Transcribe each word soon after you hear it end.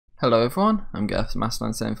Hello everyone, I'm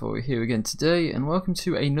Master974 here again today, and welcome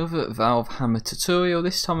to another Valve Hammer tutorial.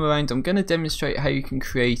 This time around I'm going to demonstrate how you can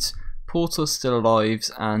create Portal Still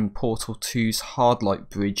Alives and Portal 2's Hard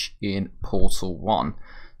Light Bridge in Portal 1.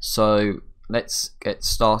 So let's get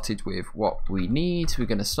started with what we need. We're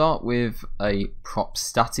going to start with a prop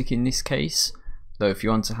static in this case, though if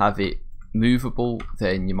you want to have it movable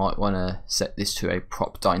then you might want to set this to a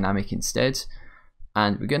prop dynamic instead.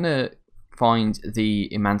 And we're going to find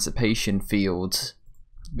the emancipation field,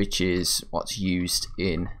 which is what's used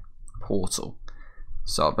in Portal.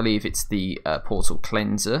 So I believe it's the Portal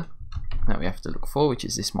cleanser that we have to look for, which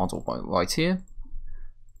is this model right here.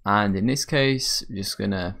 And in this case we're just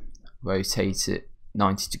going to rotate it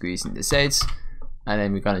 90 degrees in the Z, and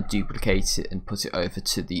then we're going to duplicate it and put it over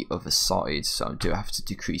to the other side. So I do have to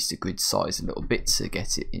decrease the grid size a little bit to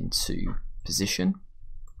get it into position.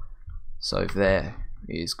 So there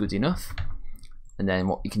is good enough. And then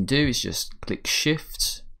what you can do is just click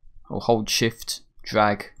shift or hold shift,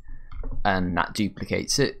 drag, and that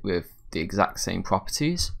duplicates it with the exact same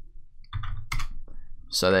properties.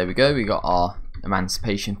 So there we go, we got our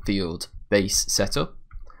emancipation field base set up.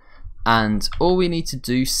 And all we need to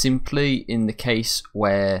do simply in the case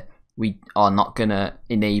where we are not going to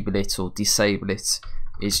enable it or disable it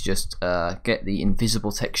is just get the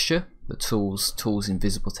invisible texture, the tools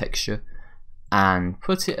invisible texture, and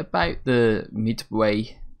put it about the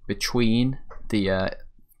midway between the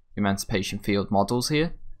emancipation field models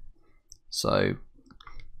here. So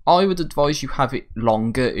I would advise you have it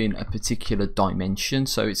longer in a particular dimension,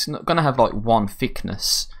 so it's not going to have like one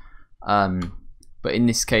thickness, but in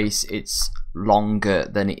this case it's longer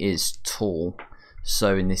than it is tall.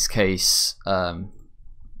 So in this case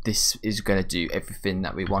this is going to do everything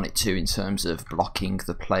that we want it to in terms of blocking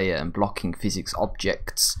the player and blocking physics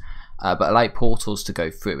objects, but allow portals to go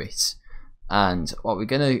through it. And what we're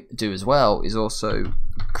going to do as well is also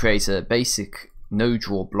create a basic no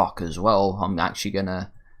draw block as well. I'm actually going to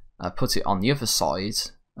put it on the other side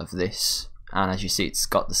of this, and as you see it's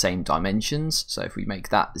got the same dimensions. So if we make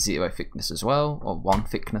that 0 thickness as well, or 1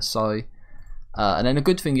 thickness, sorry. And then a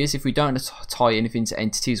good thing is if we don't tie anything to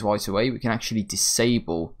entities right away, we can actually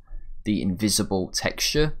disable the invisible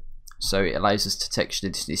texture. So it allows us to texture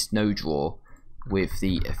this no draw with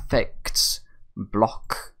the effects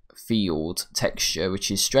block field texture, which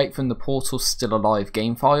is straight from the Portal Still Alive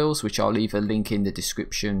game files, which I'll leave a link in the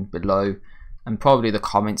description below and probably the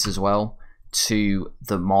comments as well to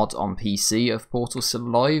the mod on PC of Portal Still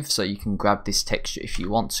Alive, so you can grab this texture if you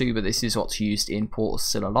want to, but this is what's used in Portal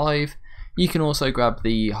Still Alive. You can also grab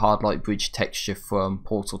the Hard Light Bridge texture from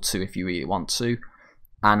Portal 2 if you really want to,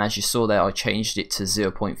 and as you saw there I changed it to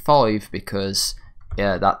 0.5 because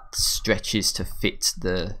that stretches to fit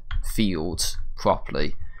the field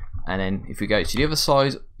properly. And then if we go to the other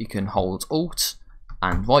side, you can hold Alt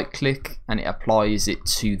and right click and it applies it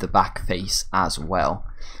to the back face as well.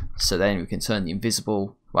 So then we can turn the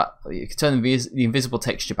invisible, well, you can turn the invisible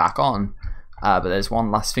texture back on, but there's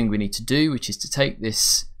one last thing we need to do, which is to take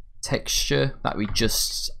this texture that we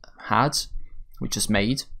just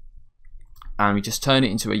made, and we just turn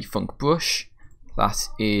it into a funk brush that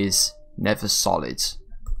is never solid.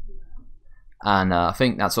 And I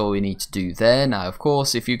think that's all we need to do there. Now of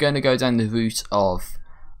course if you're going to go down the route of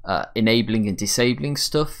enabling and disabling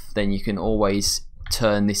stuff, then you can always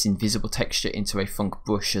turn this invisible texture into a funk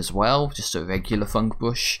brush as well, just a regular funk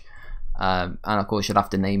brush, and of course you'll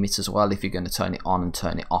have to name it as well if you're going to turn it on and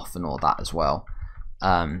turn it off and all that as well.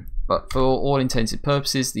 But for all intents and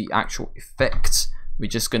purposes, the actual effect, we're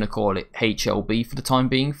just going to call it HLB for the time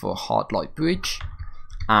being, for Hard Light Bridge.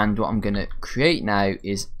 And what I'm going to create now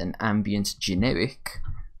is an Ambient Generic,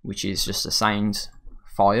 which is just a sound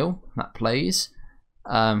file that plays.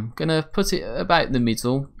 I'm going to put it about the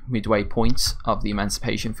midway point of the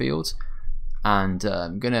emancipation field, and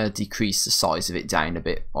I'm going to decrease the size of it down a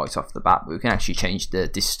bit right off the bat, but we can actually change the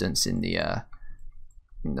distance in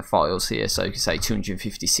the files here. So you can say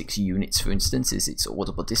 256 units for instance is its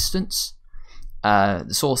audible distance.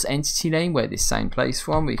 The source entity name where this sound plays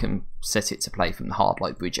from, we can set it to play from the Hard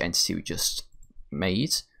Light Bridge entity we just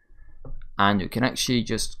made, and we can actually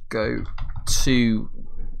just go to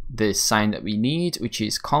the sound that we need, which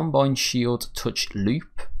is Combine Shield Touch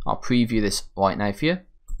Loop. I'll preview this right now for you.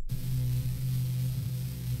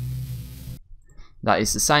 That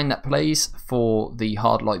is the sound that plays for the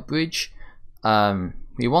Hard Light Bridge.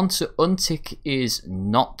 We want to untick is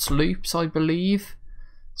not loops, I believe.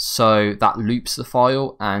 So that loops the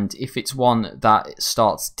file, and if it's one that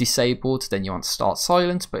starts disabled then you want to start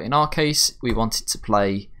silent, but in our case we want it to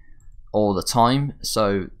play all the time,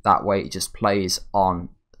 so that way it just plays on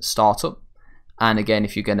startup. And again,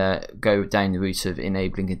 if you're going to go down the route of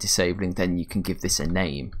enabling and disabling, then you can give this a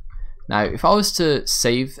name. Now, if I was to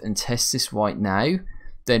save and test this right now,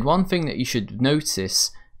 then one thing that you should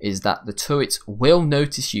notice is that the turret will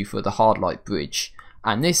notice you for the hard light bridge,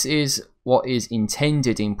 and this is what is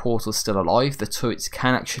intended in Portal Still Alive. The turrets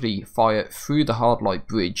can actually fire through the hard light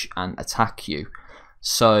bridge and attack you.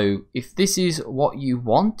 So if this is what you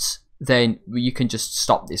want, then you can just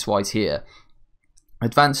stop this right here.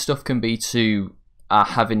 Advanced stuff can be to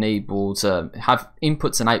have enabled, have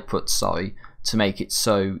inputs and outputs, sorry, to make it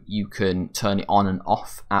so you can turn it on and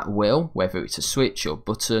off at will, whether it's a switch or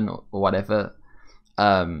button or whatever.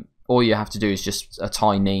 All you have to do is just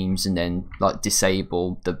tie names and then like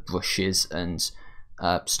disable the brushes and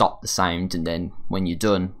stop the sound, and then when you're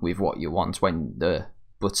done with what you want, when the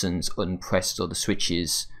button's unpressed or the switch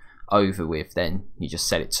is over with, then you just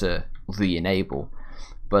set it to re-enable.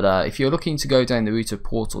 But if you're looking to go down the route of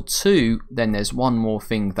Portal 2, then there's one more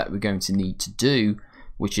thing that we're going to need to do,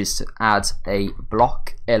 which is to add a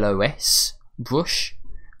block LOS brush.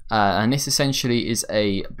 And this essentially is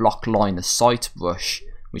a block line of sight brush,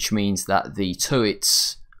 which means that the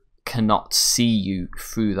turrets cannot see you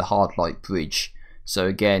through the hard light bridge. So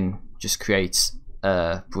again, just create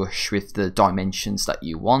a brush with the dimensions that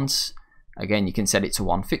you want. Again, you can set it to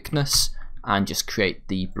 1 thickness and just create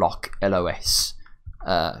the block LOS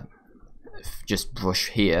just brush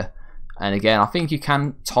here. And again, I think you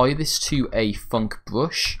can tie this to a funk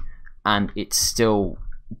brush and it still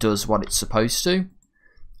does what it's supposed to.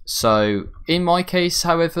 So in my case,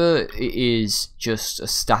 however, it is just a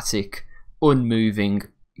static, unmoving,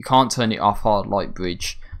 you can't turn it off hard light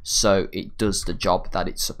bridge, so it does the job that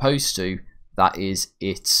it's supposed to. That is,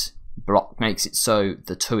 it makes it so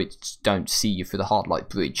the turrets don't see you through the hard light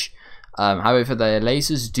bridge. However, the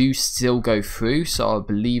lasers do still go through, so I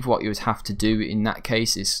believe what you would have to do in that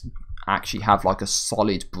case is actually have like a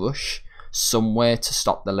solid brush somewhere to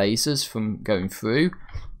stop the lasers from going through.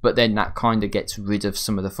 But then that kind of gets rid of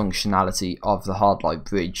some of the functionality of the hard light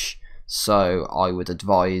bridge, so I would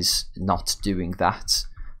advise not doing that.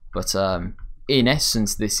 But in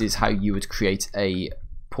essence, this is how you would create a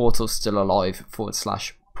Portal Still Alive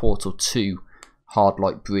 / Portal 2 hard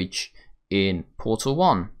light bridge in Portal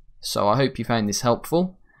 1. So I hope you found this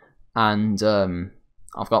helpful, and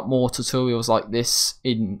I've got more tutorials like this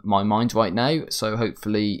in my mind right now, so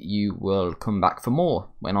hopefully you will come back for more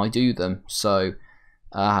when I do them. So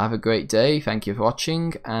have a great day, thank you for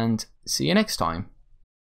watching, and see you next time.